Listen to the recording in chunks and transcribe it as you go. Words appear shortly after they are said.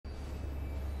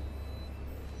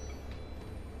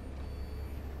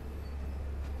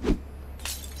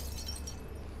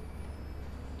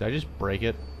Did I just break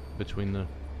it between the...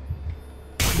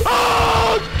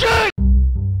 Oh, shit!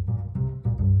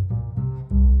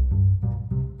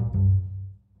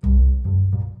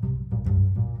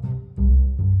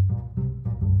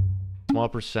 Small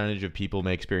percentage of people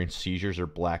may experience seizures or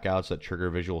blackouts that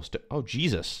trigger visual oh,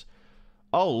 Jesus.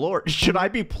 Oh, Lord. Should I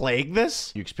be playing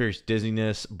this? You experience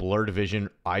dizziness, blurred vision,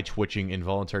 eye twitching,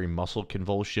 involuntary muscle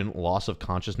convulsion, loss of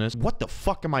consciousness. What the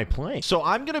fuck am I playing? So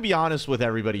I'm going to be honest with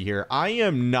everybody here. I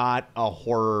am not a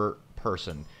horror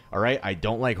person. All right, I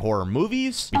don't like horror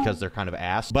movies because they're kind of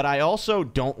ass, but I also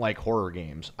don't like horror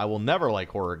games. I will never like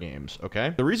horror games,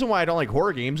 okay? The reason why I don't like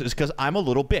horror games is because I'm a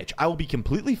little bitch. I will be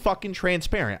completely fucking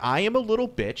transparent. I am a little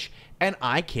bitch, and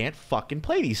I can't fucking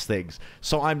play these things.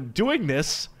 So I'm doing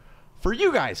this for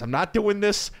you guys. I'm not doing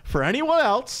this for anyone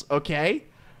else, okay?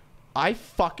 I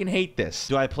fucking hate this.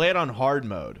 Do I play it on hard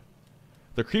mode?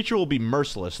 The creature will be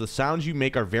merciless. The sounds you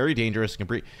make are very dangerous and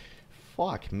can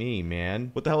fuck me,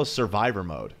 man. What the hell is survivor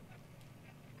mode?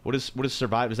 What is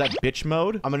survive? Is that bitch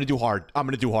mode? I'm gonna do hard. I'm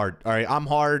gonna do hard. All right, I'm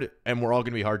hard, and we're all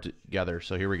gonna be hard together.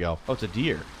 So here we go. Oh, it's a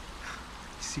deer. You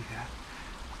see that?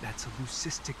 That's a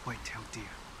leucistic white-tailed deer.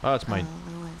 Oh, it's my.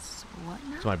 Louis, what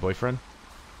now? It's my boyfriend.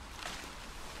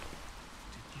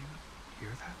 Did you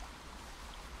hear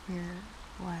that? Hear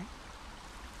what?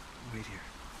 Wait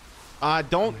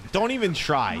here. Don't even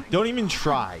try. Don't even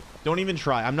try. Don't even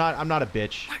try. I'm not a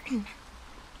bitch. Martin.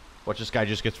 Watch, this guy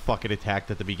just gets fucking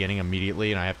attacked at the beginning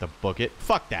immediately, and I have to book it.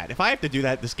 Fuck that. If I have to do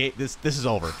that, this is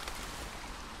over. Where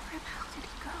the hell did he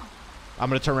go? I'm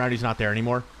gonna turn around. He's not there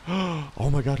anymore. Oh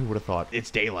my god, who would have thought?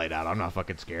 It's daylight out. I'm not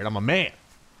fucking scared. I'm a man.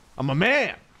 I'm a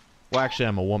man. Well, actually,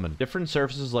 I'm a woman. Different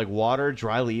surfaces like water,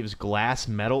 dry leaves, glass,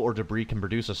 metal, or debris can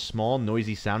produce a small,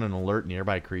 noisy sound and alert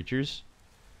nearby creatures.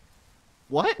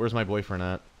 What? Where's my boyfriend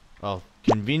at? Oh,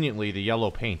 conveniently, the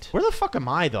yellow paint. Where the fuck am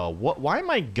I, though? Why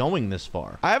am I going this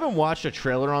far? I haven't watched a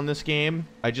trailer on this game.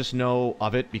 I just know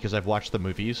of it because I've watched the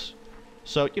movies.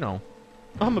 So, you know,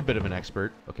 I'm a bit of an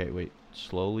expert. Okay, wait.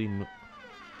 Slowly...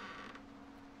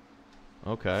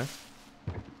 Okay.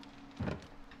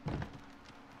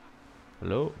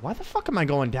 Hello? Why the fuck am I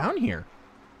going down here?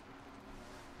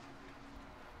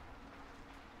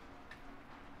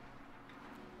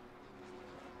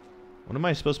 What am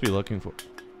I supposed to be looking for?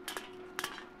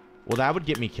 Well, that would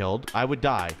get me killed. I would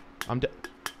die. I'm dead.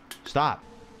 Stop.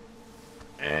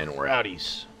 And we're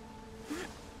outies.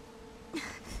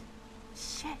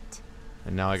 Shit.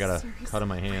 And now I got a Seriously? cut on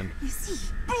my hand. You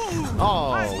see?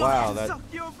 Oh, wow.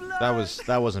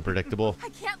 That wasn't predictable. I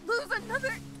can't lose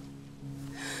another.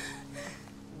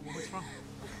 What's wrong?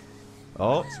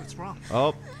 Oh. What's wrong?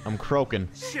 Oh, I'm croaking.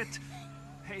 Shit!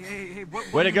 Hey,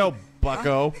 what? Way to go,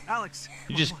 bucko. Huh? Alex.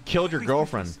 You just killed your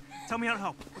girlfriend. Please. Tell me how to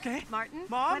help, okay? Martin?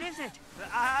 Mom? What is it?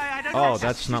 I don't Oh,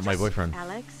 that's not my boyfriend.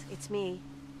 Alex, it's me.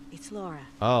 It's Laura.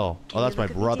 Oh, Can that's you my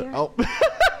look at me, brother. dear? Oh. Okay,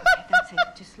 that's it.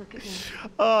 Just look at me.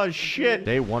 Oh, shit.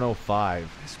 Day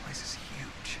 105. This place is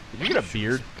huge. Did you get a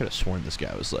beard? Could have sworn this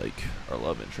guy was like our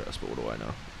love interest, but what do I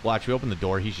know? Watch, we open the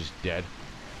door, he's just dead.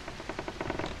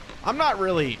 I'm not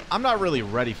really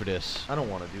ready for this. I don't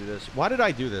want to do this. Why did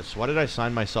I do this? Why did I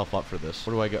sign myself up for this?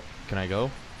 Where do I go? Can I go?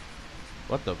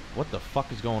 What the fuck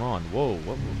is going on? Whoa,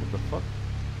 what the fuck?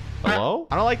 Hello?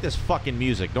 I don't like this fucking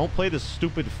music. Don't play this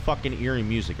stupid fucking eerie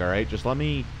music, alright? Just let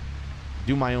me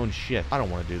do my own shit. I don't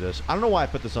want to do this. I don't know why I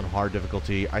put this on hard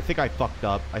difficulty. I think I fucked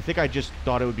up. I think I just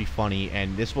thought it would be funny,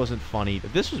 and this wasn't funny.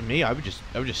 If this was me, I would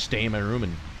just stay in my room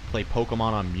and play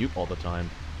Pokemon on mute all the time.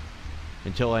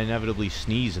 Until I inevitably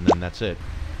sneeze, and then that's it.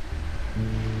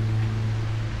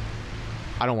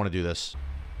 I don't want to do this.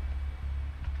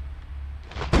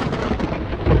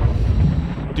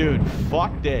 Dude,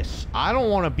 fuck this. I don't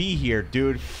want to be here,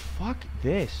 dude. Fuck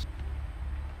this.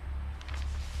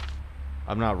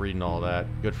 I'm not reading all that.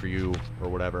 Good for you, or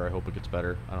whatever. I hope it gets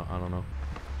better. I don't know.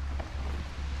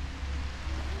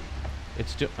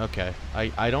 It's okay.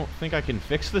 I don't think I can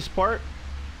fix this part.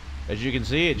 As you can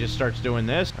see, it just starts doing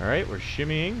this. All right, we're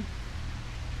shimmying.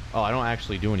 Oh, I don't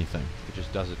actually do anything. It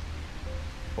just does it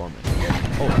for me.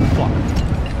 Oh, fuck.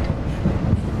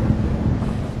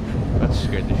 That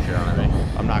scared the shit out of me.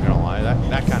 I'm not gonna lie.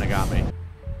 That kind of got me.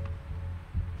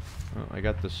 Oh, I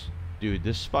got this. Dude,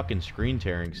 this fucking screen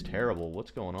tearing's terrible.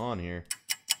 What's going on here?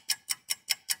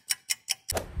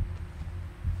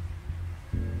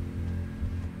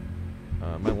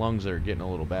 My lungs are getting a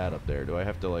little bad up there. Do I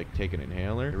have to, like, take an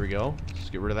inhaler? Here we go.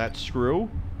 Let's get rid of that screw.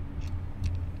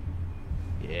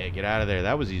 Yeah, get out of there.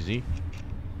 That was easy.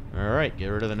 Alright, get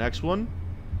rid of the next one.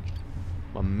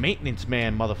 I'm a maintenance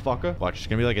man, motherfucker. Watch, there's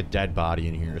gonna be, like, a dead body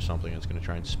in here or something that's gonna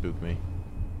try and spook me.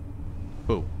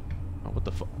 Boo. Oh, what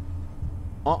the fuck?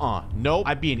 Nope.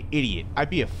 I'd be an idiot. I'd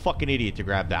be a fucking idiot to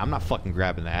grab that. I'm not fucking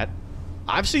grabbing that.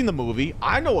 I've seen the movie.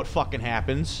 I know what fucking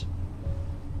happens.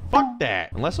 Fuck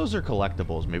that. Unless those are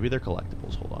collectibles. Maybe they're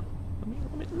collectibles. Hold on.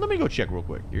 Let me go check real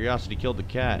quick. Curiosity killed the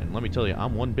cat, and let me tell you,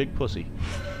 I'm one big pussy.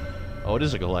 Oh, it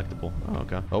is a collectible. Oh,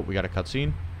 okay. Oh, we got a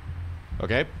cutscene.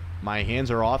 Okay. My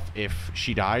hands are off. If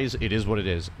she dies, it is what it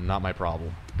is. Not my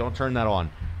problem. Don't turn that on.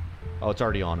 Oh, it's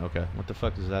already on. Okay. What the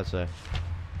fuck does that say?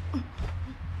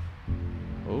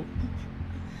 Oh.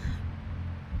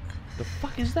 The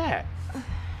fuck is that?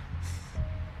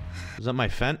 Is that my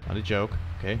fent? Not a joke.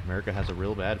 Okay. America has a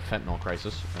real bad fentanyl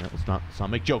crisis. All right, let's not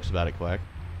make jokes about it, Quack.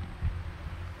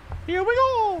 Here we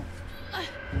go!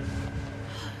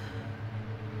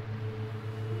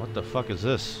 What the fuck is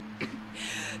this?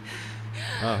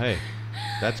 Oh, hey.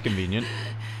 That's convenient.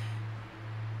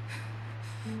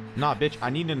 Nah, bitch, I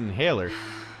need an inhaler.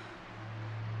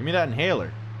 Give me that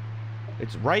inhaler.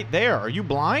 It's right there. Are you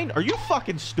blind? Are you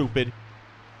fucking stupid?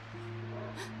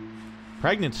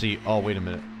 Pregnancy. Oh, wait a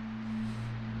minute.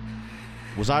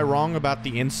 Was I wrong about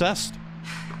the incest?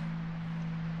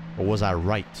 Or was I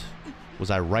right? Was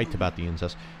I right about the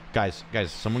incest? Guys,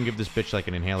 someone give this bitch like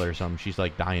an inhaler or something. She's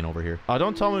like dying over here. Oh,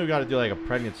 don't tell me we gotta do like a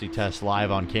pregnancy test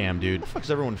live on cam, dude. What the fuck is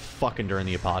everyone fucking during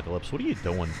the apocalypse? What are you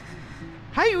doing?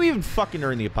 How are you even fucking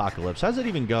during the apocalypse? How's it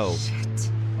even go?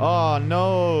 Shit. Oh,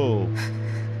 no.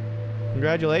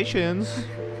 Congratulations.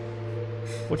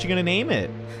 What you gonna name it?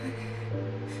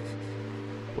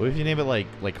 What if you name it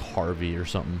like Harvey or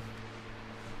something?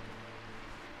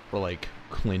 Or like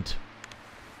Clint.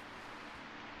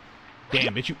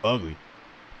 Damn, bitch, you ugly.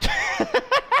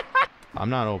 I'm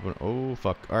not open. Oh,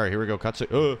 fuck. Alright, here we go.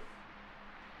 Cutscene.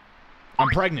 I'm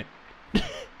pregnant.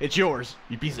 It's yours,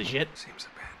 you piece of shit. Seems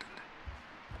abandoned.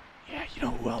 Yeah, you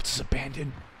know who else is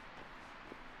abandoned?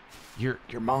 Your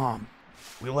mom.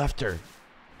 We left her.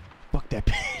 Fuck that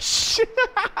bitch.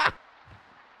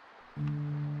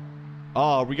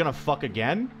 Oh, are we gonna fuck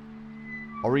again?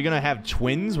 Are we gonna have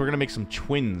twins? We're gonna make some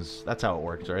twins. That's how it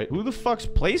works, right? Who the fuck's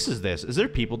place is this? Is there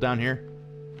people down here?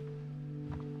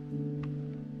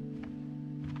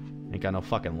 Ain't got no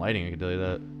fucking lighting, I can tell you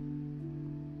that.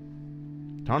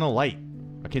 Turn on a light.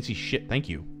 I can't see shit, thank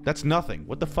you. That's nothing.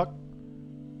 What the fuck?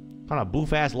 What kind of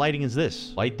boof-ass lighting is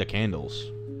this? Light the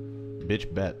candles.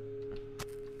 Bitch bet.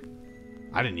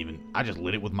 I just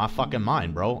lit it with my fucking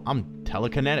mind, bro. I'm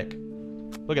telekinetic.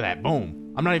 Look at that,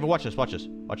 boom. I'm not even, watch this, watch this.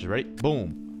 Watch this, ready?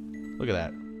 Boom. Look at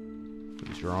that.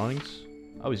 These drawings.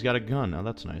 Oh, he's got a gun. Oh,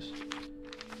 that's nice.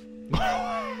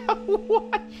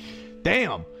 What?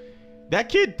 Damn. That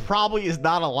kid probably is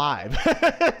not alive.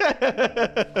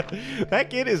 That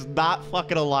kid is not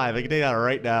fucking alive. I can tell you that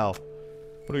right now.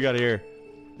 What do we got here?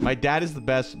 My dad is the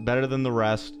best, better than the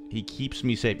rest. He keeps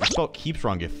me safe. You spelled keeps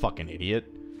wrong, you fucking idiot.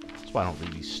 That's why I don't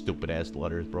read these stupid-ass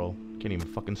letters, bro. Can't even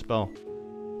fucking spell.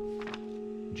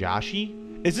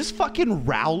 Joshy? Is this fucking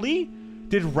Rowley?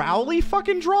 Did Rowley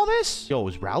fucking draw this? Yo,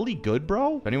 is Rowley good,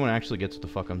 bro? If anyone actually gets what the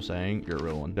fuck I'm saying, you're a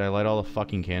real one. Did I light all the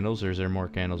fucking candles, or is there more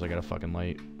candles I gotta fucking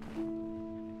light?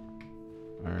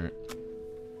 Alright.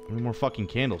 How many more fucking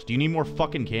candles? Do you need more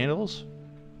fucking candles?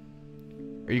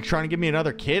 Are you trying to give me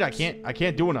another kid? I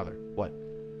can't do another. What?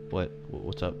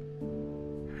 What's up?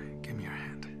 Give me your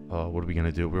hand. Oh, what are we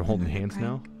gonna do? We're holding hands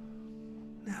now?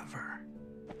 Never.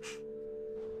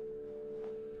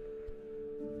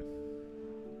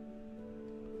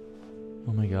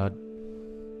 Oh my god.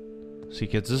 See,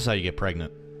 kids, this is how you get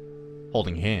pregnant.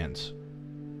 Holding hands.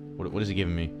 What is he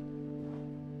giving me?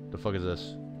 The fuck is this?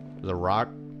 Is it a rock?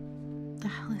 The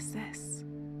hell is this?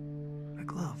 A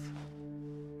glove.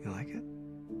 You like it?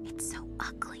 It's so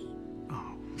ugly.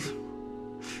 Oh.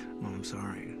 Well, I'm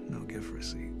sorry. No gift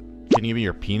receipt. Can you give me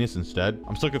your penis instead?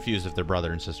 I'm still confused if they're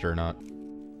brother and sister or not.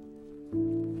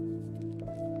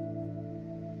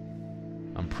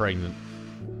 I'm pregnant.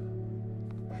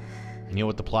 And you know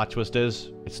what the plot twist is?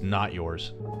 It's not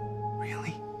yours.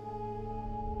 Really?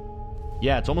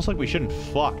 Yeah, it's almost like we shouldn't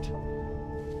fucked.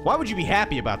 Why would you be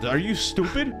happy about that? Are you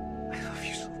stupid? I love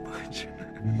you so much.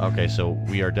 Okay, so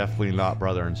we are definitely not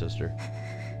brother and sister.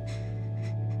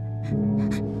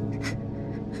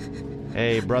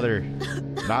 Hey, brother.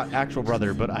 Not actual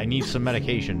brother, but I need some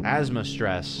medication. Asthma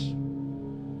stress.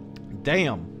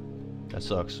 Damn. That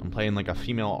sucks. I'm playing like a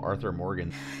female Arthur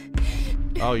Morgan.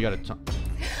 Oh, you got a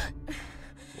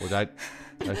did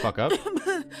I fuck up?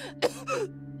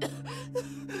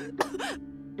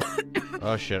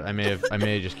 Oh shit, I may have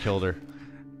just killed her.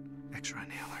 Extra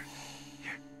inhaler.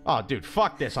 Here. Oh dude,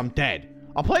 fuck this, I'm dead.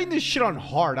 I'm playing this shit on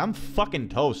hard, I'm fucking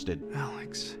toasted.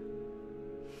 Alex.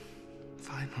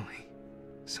 Finally.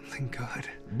 Something good.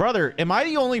 Brother, am I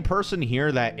the only person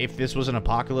here that if this was an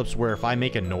apocalypse where if I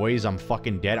make a noise, I'm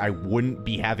fucking dead, I wouldn't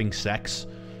be having sex?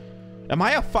 Am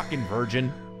I a fucking virgin?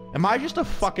 Am I just a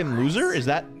fucking loser? Is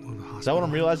that what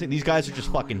I'm realizing? These guys are just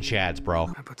fucking chads, bro.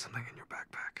 I put something in your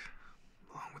backpack,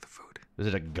 along with the food. Is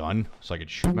it a gun so I could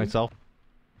shoot myself?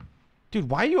 Dude,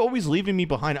 why are you always leaving me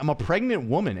behind? I'm a pregnant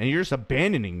woman and you're just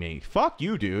abandoning me. Fuck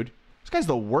you, dude. This guy's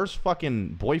the worst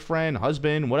fucking boyfriend,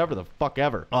 husband, whatever the fuck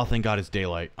ever. Oh, thank God it's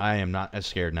daylight. I am not as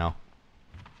scared now.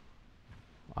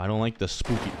 I don't like the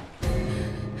spooky...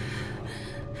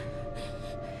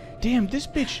 Damn, this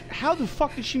bitch, how the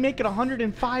fuck did she make it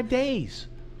 105 days?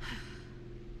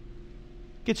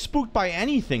 Get spooked by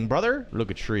anything, brother. Look,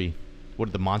 a tree. What,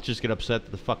 did the monsters get upset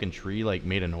that the fucking tree, like,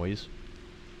 made a noise?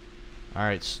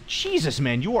 Alright, Jesus,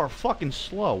 man, you are fucking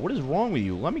slow. What is wrong with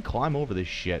you? Let me climb over this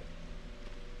shit.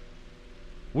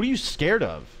 What are you scared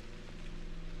of?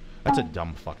 That's a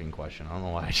dumb fucking question. I don't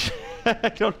know why I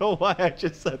don't know why I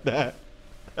just said that.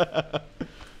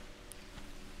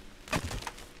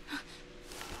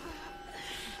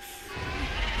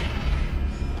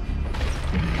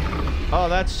 Oh,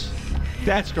 that's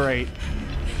great.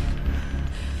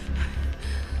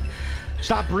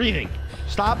 Stop breathing.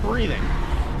 Stop breathing.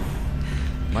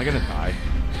 Am I gonna die?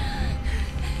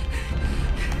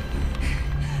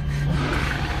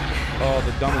 Oh,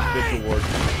 the dumbest bitch award.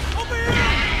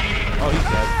 Oh, he's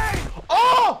dead.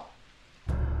 Oh!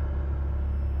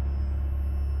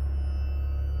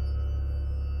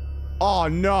 Oh,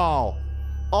 no.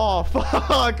 Oh,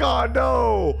 fuck. Oh,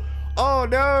 no. Oh,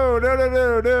 no.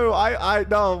 No.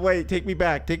 No, wait. Take me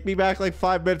back. Take me back like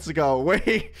 5 minutes ago.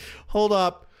 Wait. Hold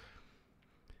up.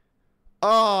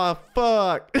 Oh,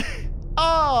 fuck.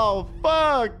 Oh,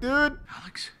 fuck, dude.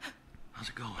 Alex, how's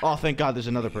it going? Oh, thank God there's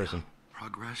another person.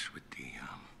 Progress with the,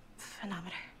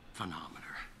 Phenometer.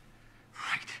 Phenometer.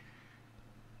 Right.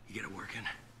 You get it working?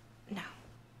 No.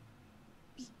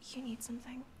 You need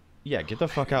something? Yeah, get the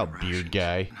fuck out, beard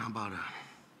guy. How about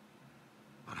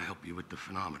I help you with the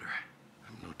phenometer?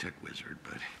 I'm no tech wizard,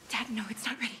 but... Dad, no, it's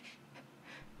not ready.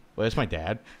 Well, that's my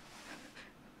dad.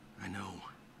 I know.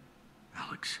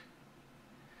 Alex.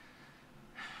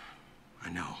 I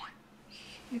know.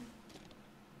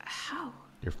 How?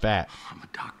 You're fat. I'm a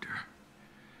doctor.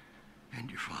 And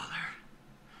your father.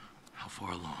 How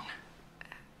far along?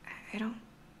 I don't...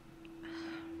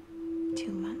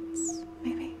 2 months,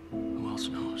 maybe? Who else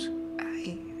knows?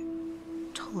 I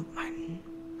told Martin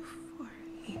before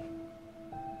he...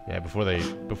 Yeah,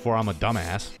 before I'm a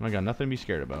dumbass. I got nothing to be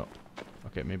scared about.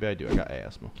 Okay, maybe I do. I got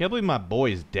asthma. Can't believe my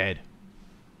boy is dead.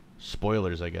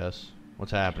 Spoilers, I guess.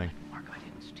 What's happening? Mark, I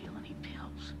didn't steal any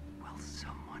pills. Well,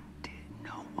 someone did.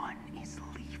 No one is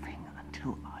leaving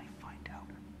until I find out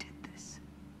who did this.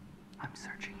 I'm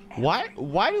searching.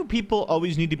 Why do people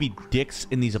always need to be dicks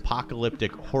in these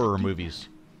apocalyptic horror movies?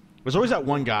 There's always that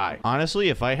one guy. Honestly,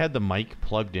 if I had the mic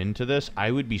plugged into this,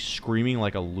 I would be screaming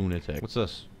like a lunatic. What's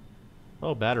this?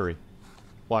 Oh, battery.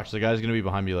 Watch, the guy's gonna be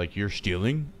behind me like, you're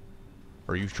stealing?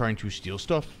 Are you trying to steal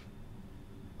stuff?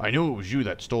 I knew it was you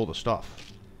that stole the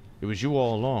stuff. It was you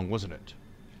all along, wasn't it?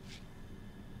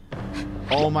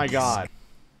 Oh my God.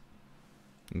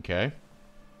 Okay.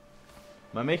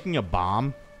 Am I making a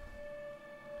bomb?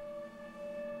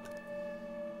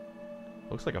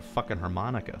 Looks like a fucking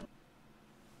harmonica.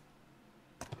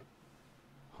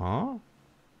 Huh?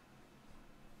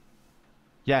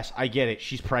 Yes, I get it.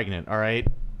 She's pregnant, alright?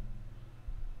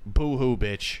 Boo-hoo,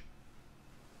 bitch.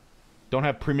 Don't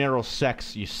have premarital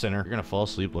sex, you sinner. You're gonna fall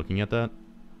asleep looking at that?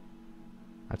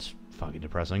 That's fucking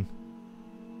depressing.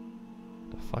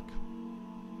 The fuck?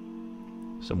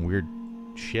 Some weird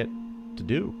shit to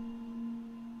do.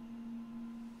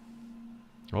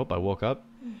 Oh, I woke up.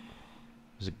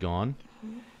 Is it gone?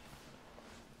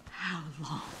 How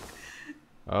long?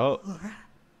 Oh. Laura?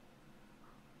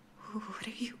 What are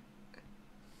you...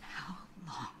 How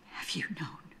long have you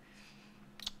known?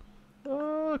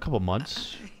 A couple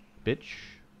months. Bitch.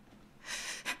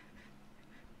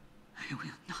 I will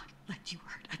not let you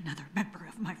hurt another member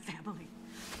of my family.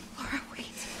 Laura,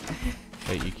 wait.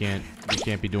 Wait, you can't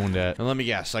be doing that. Now let me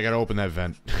guess, I gotta open that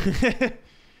vent.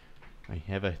 I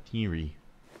have a theory.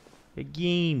 A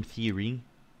game theory.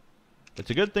 It's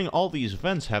a good thing all these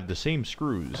vents have the same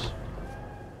screws.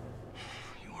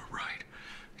 You were right.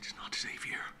 It's not safe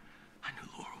here. I knew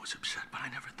Laura was upset, but I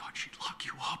never thought she'd lock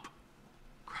you up.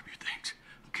 Grab your things.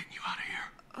 I'm getting you out of here.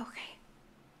 Okay.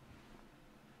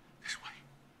 This way.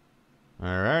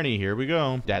 Alrighty, here we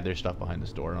go. Dad, there's stuff behind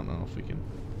this door. I don't know if we can...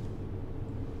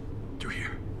 Through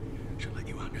here. Should let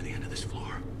you out near the end of this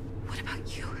floor. What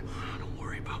about you? Don't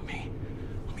worry about me.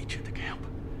 I'll meet you at the camp.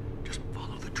 Just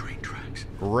follow the train tracks.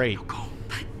 Great. Now go.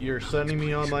 But You're sending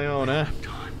me on my own, eh?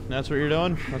 That's what you're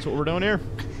doing? That's what we're doing here?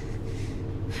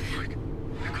 Rick,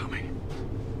 they're coming.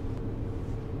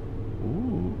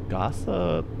 Ooh,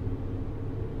 gossip.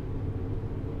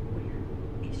 Where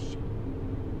is she?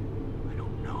 I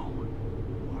don't know.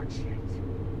 Watch it.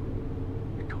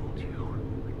 I told you.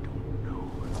 I don't know.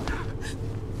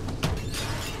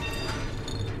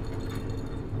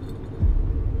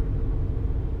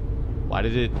 Why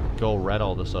did it go red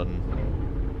all of a sudden?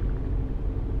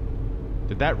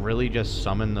 Did that really just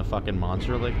summon the fucking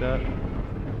monster like that?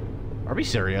 Are we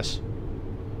serious?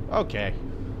 Okay.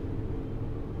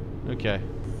 Okay.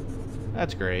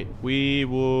 That's great. Wee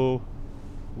woo.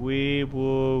 Wee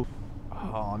woo.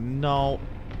 Oh no.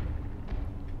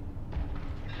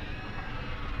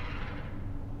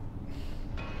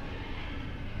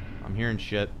 I'm hearing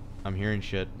shit. I'm hearing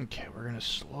shit. Okay, we're gonna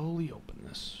slowly open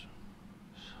this.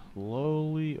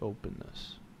 Slowly open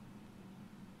this.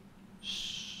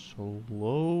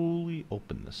 Slowly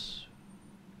open this.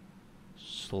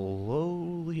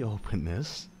 Slowly open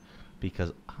this.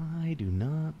 Because I do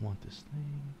not want this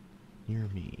thing near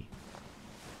me.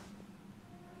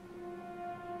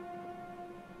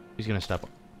 He's gonna step up.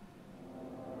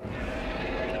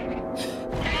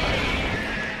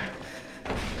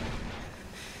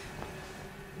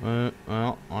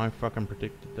 Well, I fucking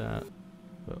predicted that.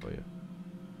 Oh, yeah.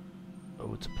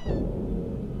 Oh, it's a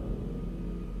pool.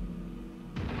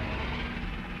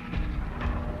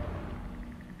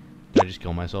 Did I just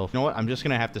kill myself? You know what? I'm just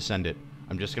gonna have to send it.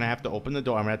 I'm just gonna have to open the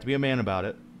door. I'm gonna have to be a man about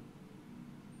it.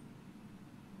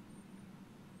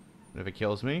 And if it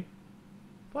kills me,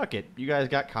 fuck it. You guys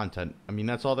got content. I mean,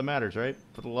 that's all that matters, right?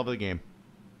 For the love of the game.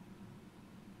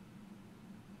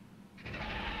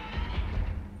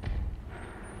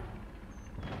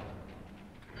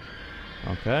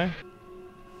 Okay.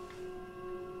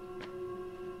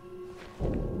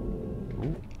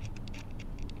 Ooh.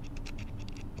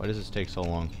 Why does this take so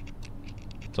long?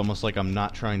 It's almost like I'm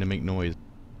not trying to make noise.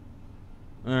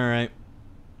 Alright.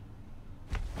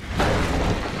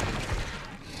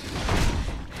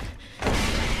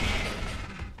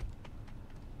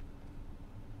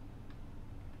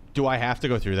 Do I have to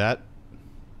go through that?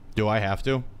 Do I have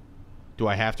to? Do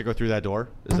I have to go through that door?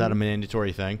 Is that a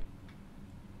mandatory thing?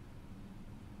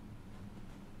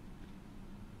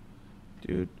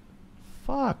 Dude,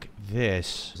 fuck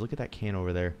this. Look at that can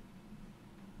over there.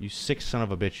 You sick son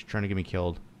of a bitch trying to get me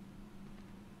killed.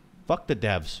 Fuck the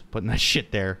devs putting that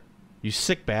shit there. You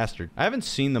sick bastard. I haven't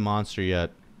seen the monster yet.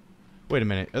 Wait a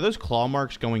minute. Are those claw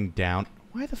marks going down?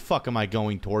 Why the fuck am I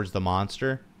going towards the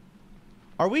monster?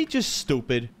 Are we just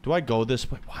stupid? Do I go this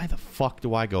way? Why the fuck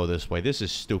do I go this way? This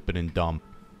is stupid and dumb.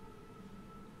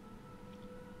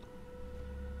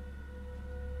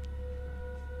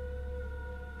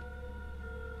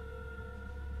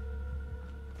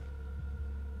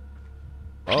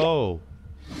 Oh.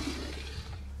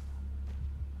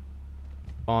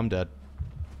 Oh, I'm dead.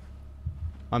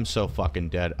 I'm so fucking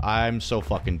dead. I'm so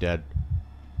fucking dead.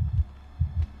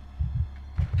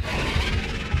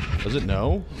 Does it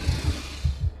know?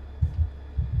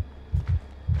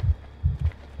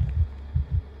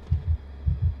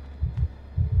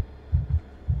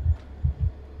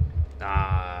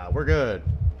 Ah, we're good.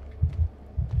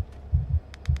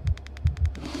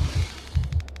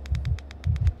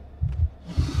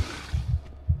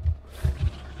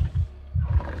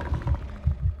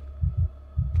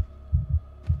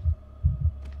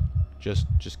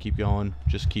 Just keep going.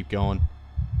 Just keep going.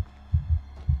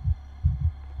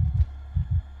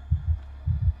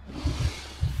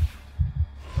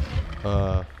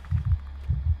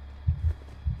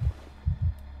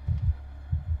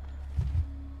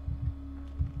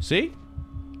 See?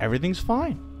 Everything's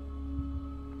fine.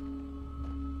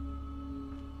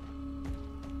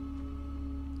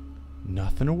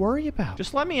 Nothing to worry about.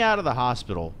 Just let me out of the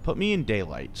hospital. Put me in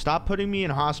daylight. Stop putting me in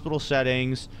hospital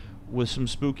settings with some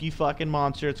spooky fucking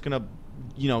monster that's gonna,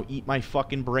 you know, eat my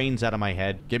fucking brains out of my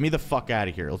head. Get me the fuck out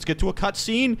of here. Let's get to a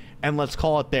cutscene and let's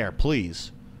call it there,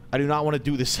 please. I do not want to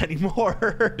do this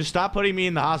anymore. Just stop putting me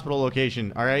in the hospital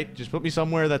location, alright? Just put me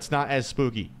somewhere that's not as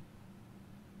spooky.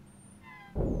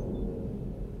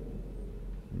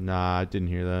 Nah, I didn't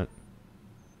hear that.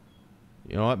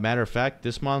 You know what? Matter of fact,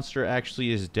 this monster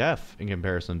actually is deaf in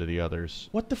comparison to the others.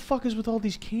 What the fuck is with all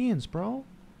these cans, bro?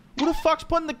 Who the fuck's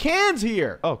putting the cans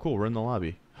here? Oh, cool. We're in the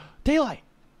lobby. Daylight.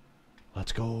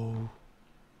 Let's go.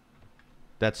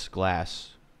 That's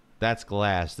glass. That's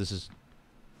glass. This is...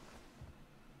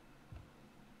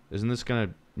 Isn't this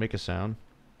gonna make a sound?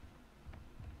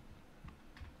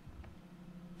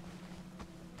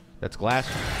 That's glass.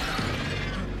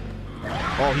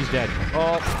 Oh, he's dead.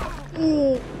 Oh.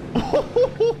 Ooh.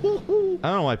 don't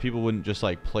know why people wouldn't just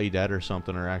like play dead or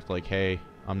something or act like, hey,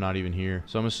 I'm not even here.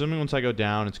 So I'm assuming once I go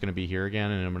down, it's gonna be here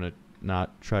again, and I'm gonna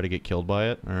not try to get killed by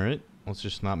it. All right, let's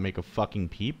just not make a fucking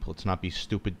peep. Let's not be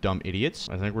stupid, dumb idiots.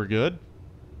 I think we're good.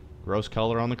 Gross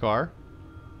color on the car.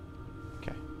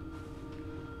 Okay.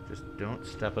 Just don't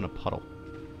step in a puddle.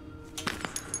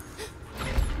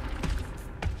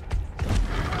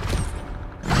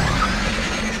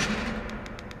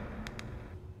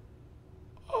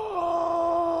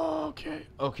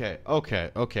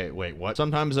 Okay, wait, what?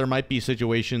 Sometimes there might be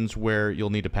situations where you'll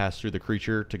need to pass through the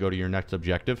creature to go to your next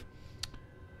objective.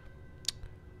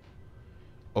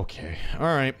 Okay,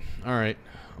 alright.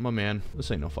 I'm a man. This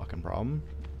ain't no fucking problem.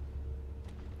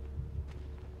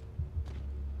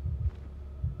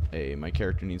 Hey, my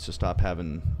character needs to stop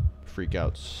having freak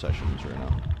out sessions right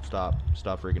now. Stop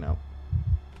freaking out.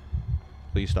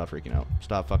 Please stop freaking out.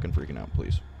 Stop fucking freaking out,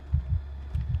 please.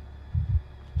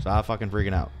 Stop fucking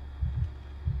freaking out.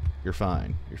 You're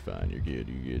fine. You're fine. You're good.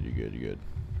 You're good. You're good. You're good.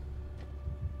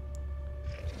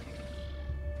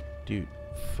 Dude,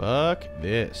 fuck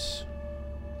this.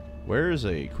 Where's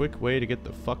a quick way to get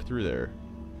the fuck through there?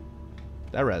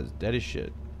 That rat's dead as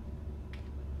shit.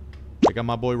 Check out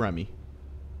my boy Remy.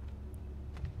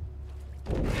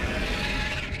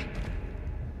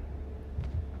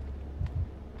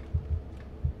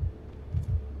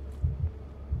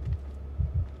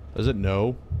 Does it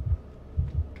know?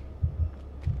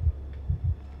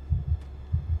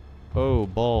 Oh,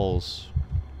 balls.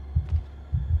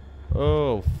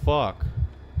 Oh, fuck.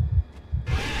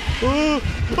 Oh,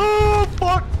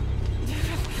 fuck!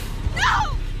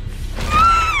 No!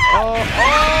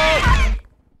 Oh!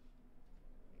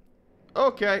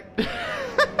 Okay.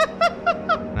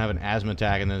 I have an asthma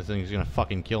attack and then the thing's gonna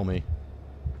fucking kill me.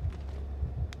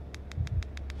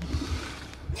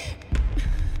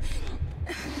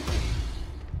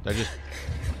 I just...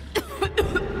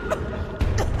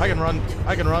 I can run.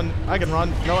 I can run. I can run.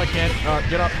 No, I can't.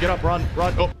 Get up, run.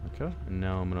 Oh. Okay, and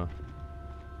now I'm gonna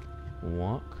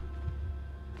walk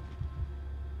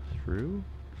through.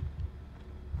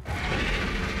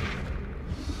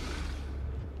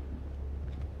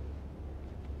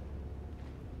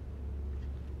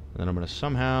 Then I'm gonna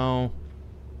somehow...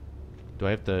 Do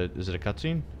I have to... Is it a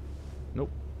cutscene?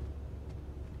 Nope.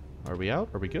 Are we out?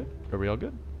 Are we good? Are we all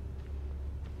good?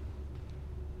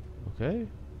 Okay.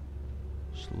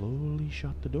 Slowly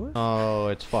shut the door. Oh,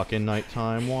 it's fucking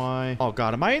nighttime. Why? Oh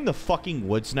god, am I in the fucking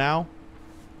woods now?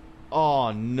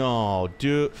 Oh no,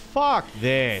 dude. Fuck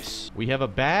this. We have a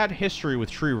bad history with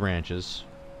tree branches.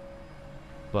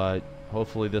 But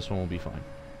hopefully this one will be fine.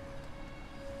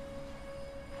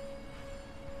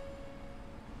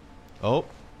 Oh,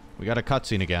 we got a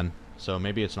cutscene again. So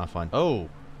maybe it's not fun. Oh,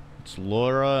 it's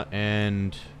Laura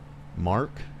and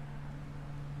Mark.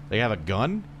 They have a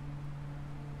gun?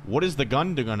 What is the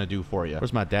gun gonna do for you?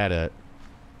 Where's my dad at?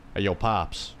 Hey, yo,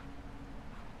 Pops.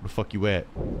 Where the fuck you at?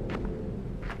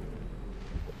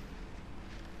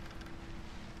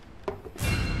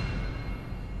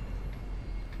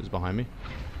 Is behind me?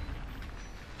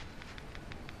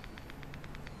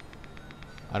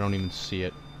 I don't even see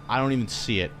it. I don't even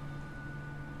see it.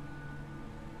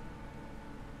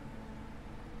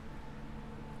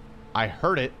 I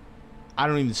heard it. I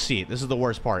don't even see it. This is the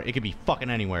worst part. It could be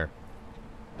fucking anywhere.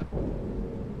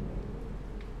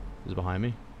 Is it behind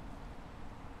me?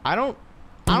 I don't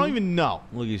even know.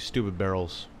 Look at these stupid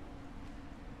barrels.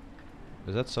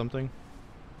 Is that something?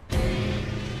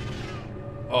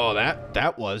 Oh,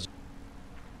 that was.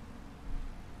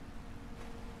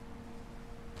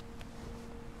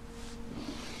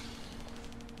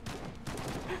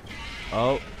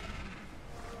 Oh.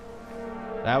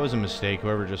 That was a mistake,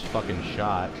 whoever just fucking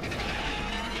shot.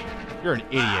 You're an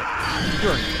idiot.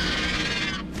 You're an...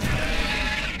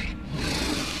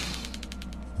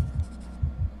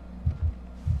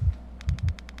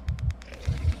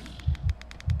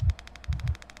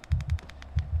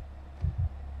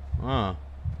 Huh.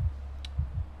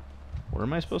 Where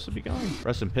am I supposed to be going?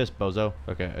 Rest in piss, bozo.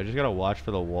 Okay, I just gotta watch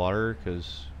for the water,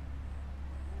 because...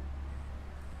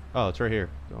 Oh, it's right here.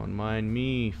 Don't mind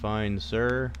me, fine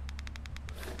sir.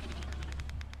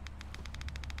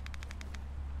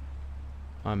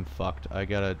 I'm fucked. I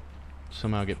gotta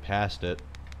somehow get past it.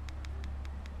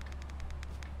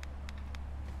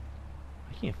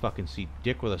 I can't fucking see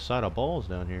dick with a side of balls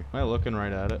down here. Am I looking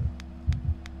right at it?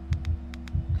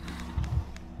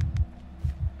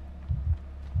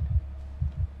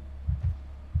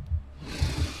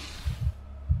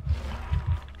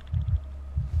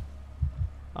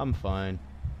 I'm fine.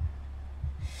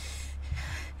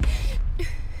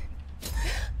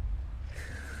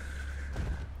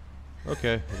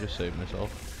 Okay, I just saved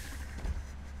myself.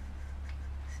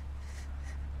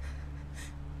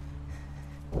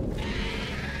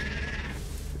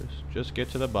 Just get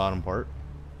to the bottom part.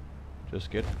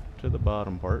 Just get to the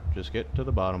bottom part. Just get to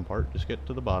the bottom part. Just get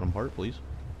to the bottom part, please.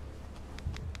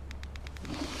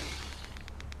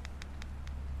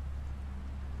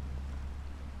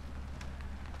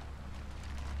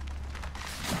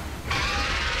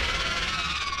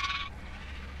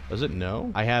 Does it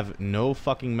know? I have no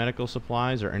fucking medical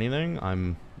supplies or anything.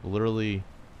 I'm literally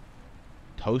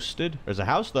toasted. There's a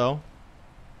house, though.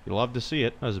 You'll love to see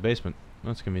it. There's a basement.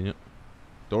 That's convenient.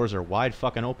 Doors are wide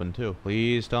fucking open, too.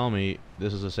 Please tell me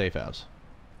this is a safe house.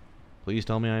 Please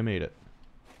tell me I made it.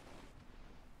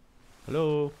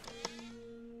 Hello?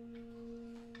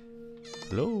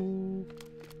 Hello?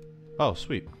 Oh,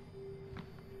 sweet.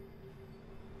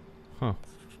 Huh.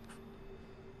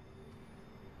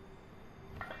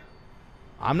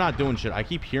 I'm not doing shit. I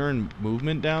keep hearing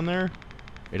movement down there.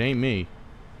 It ain't me.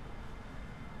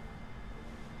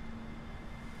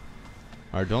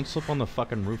 Alright, don't slip on the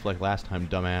fucking roof like last time,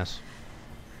 dumbass.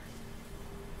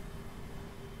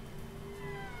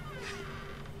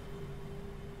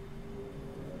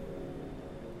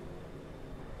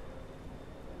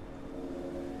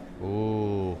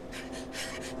 Ooh.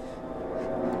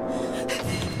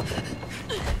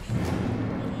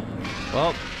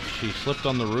 Well, she slipped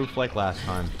on the roof like last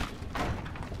time.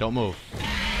 Don't move.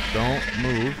 Don't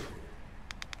move.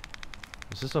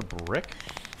 Is this a brick?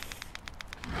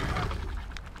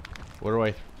 What do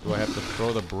I have to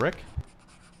throw the brick?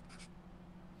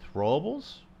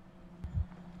 Throwables?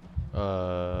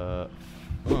 Huh.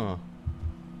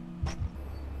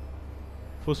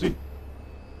 Pussy.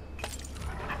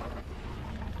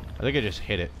 I think I just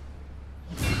hit it.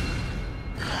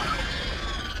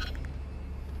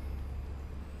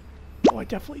 Oh, I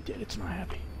definitely did. It's not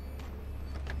happy.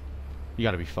 You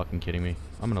gotta be fucking kidding me.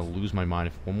 I'm gonna lose my mind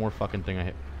if one more fucking thing I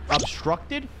hit.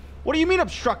 Obstructed? What do you mean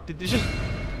obstructed? It's just...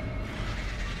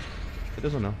 It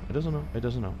doesn't know. It doesn't know. It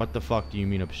doesn't know. What the fuck do you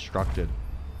mean obstructed?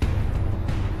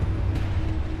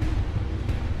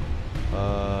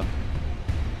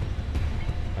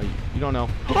 You don't know.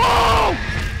 Oh!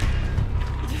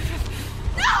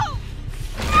 No!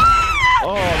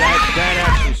 Oh, that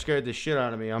actually scared the shit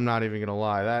out of me. I'm not even gonna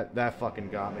lie. That fucking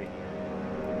got me.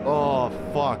 Oh,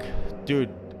 fuck. Dude,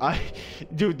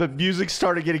 dude, the music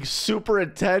started getting super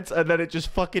intense and then it just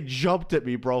fucking jumped at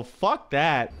me, bro. Fuck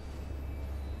that.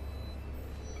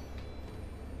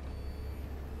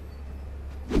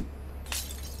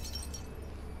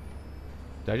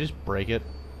 Did I just break it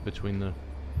between the...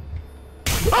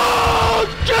 Oh,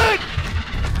 shit!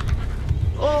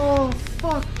 Oh,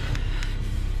 fuck.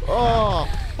 Oh,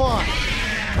 fuck.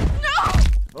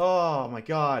 No! Oh, my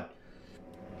God.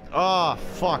 Oh,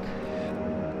 fuck.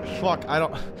 Fuck, I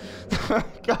don't...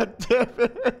 God damn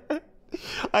it.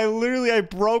 I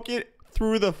broke it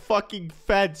through the fucking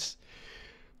fence.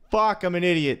 Fuck, I'm an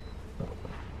idiot.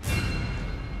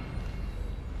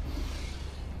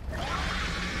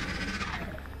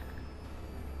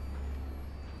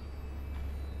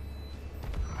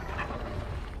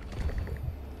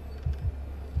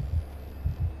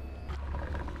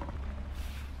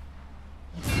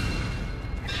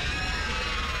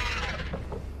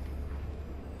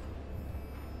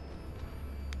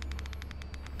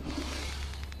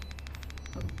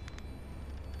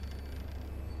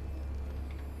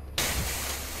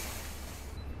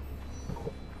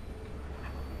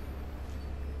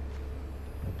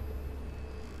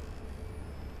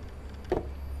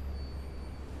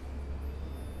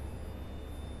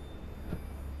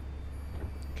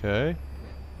 Okay.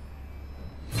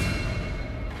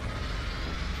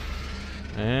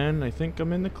 And I think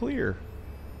I'm in the clear.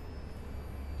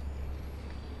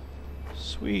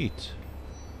 Sweet.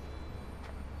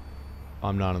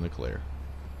 I'm not in the clear.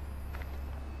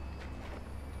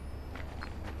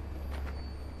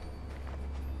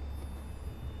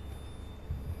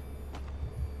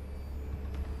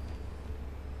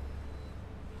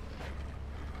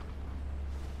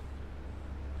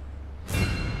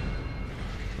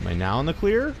 Am I now in the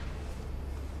clear?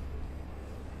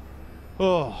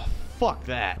 Oh, fuck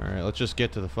that. Alright, let's just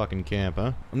get to the fucking camp,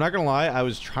 huh? I'm not gonna lie, I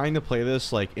was trying to play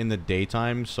this, like, in the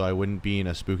daytime so I wouldn't be in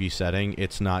a spooky setting.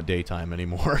 It's not daytime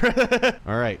anymore.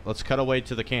 Alright, let's cut away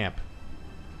to the camp.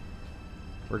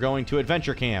 We're going to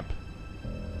adventure camp.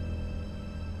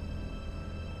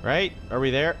 Right? Are we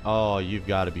there? Oh, you've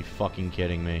got to be fucking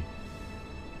kidding me.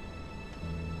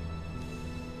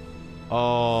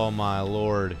 Oh, my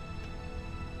lord.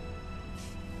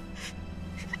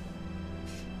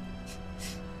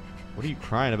 What are you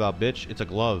crying about, bitch? It's a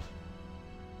glove.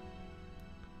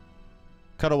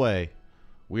 cut away.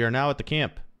 We are now at the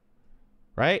camp.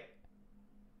 Right?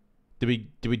 Did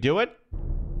we do it?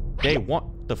 Day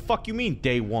 1. The fuck you mean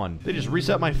day 1? They just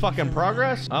reset my fucking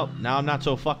progress? Oh, now I'm not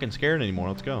so fucking scared anymore.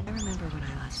 Let's go. I remember when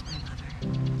I lost my mother.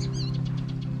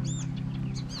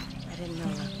 I didn't know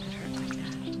love could hurt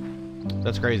like that.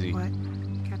 That's crazy. What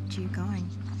kept you going?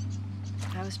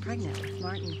 I was pregnant with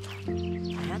Martin.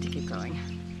 I had to keep going.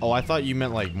 Oh, I thought you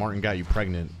meant like Martin got you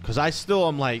pregnant. Because I still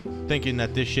am like thinking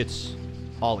that this shit's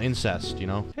all incest, you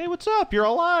know? Hey, what's up? You're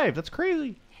alive. That's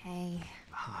crazy. Hey.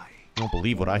 Hi. You won't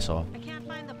believe what I saw. I can't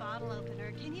find the bottle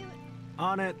opener. Can you?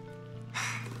 On it.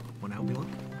 Wanna help me look?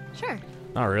 Sure.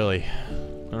 Not really.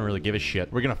 I don't really give a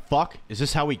shit. We're gonna fuck? Is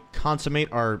this how we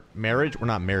consummate our marriage? We're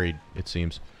not married, it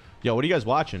seems. Yo, what are you guys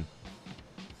watching?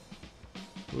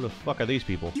 Who the fuck are these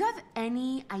people? Do you have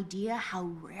any idea how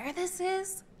rare this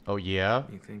is? Oh, yeah?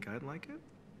 You think I'd like it?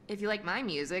 If you like my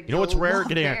music, You know what's you'll rare? love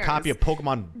Getting a theirs. copy of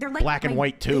Pokemon They're like Black and my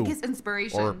White 2. biggest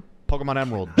inspiration. Or Pokemon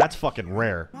Emerald. That's fucking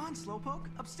rare. Come on, Slowpoke.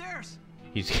 Upstairs.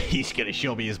 He's gonna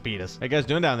show me his penis. How you guys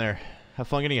doing down there? Have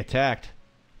fun getting attacked.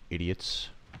 Idiots.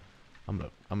 I'm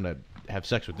gonna have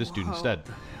sex with this dude instead. What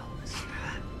the hell is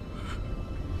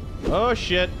that? Oh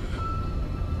shit.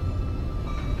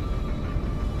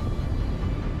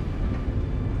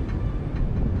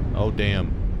 Oh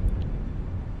damn.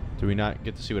 Do we not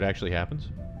get to see what actually happens?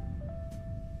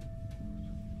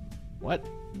 What?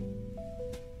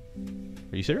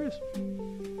 Are you serious?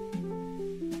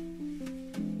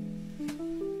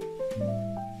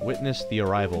 Witness the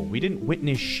arrival. We didn't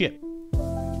witness shit.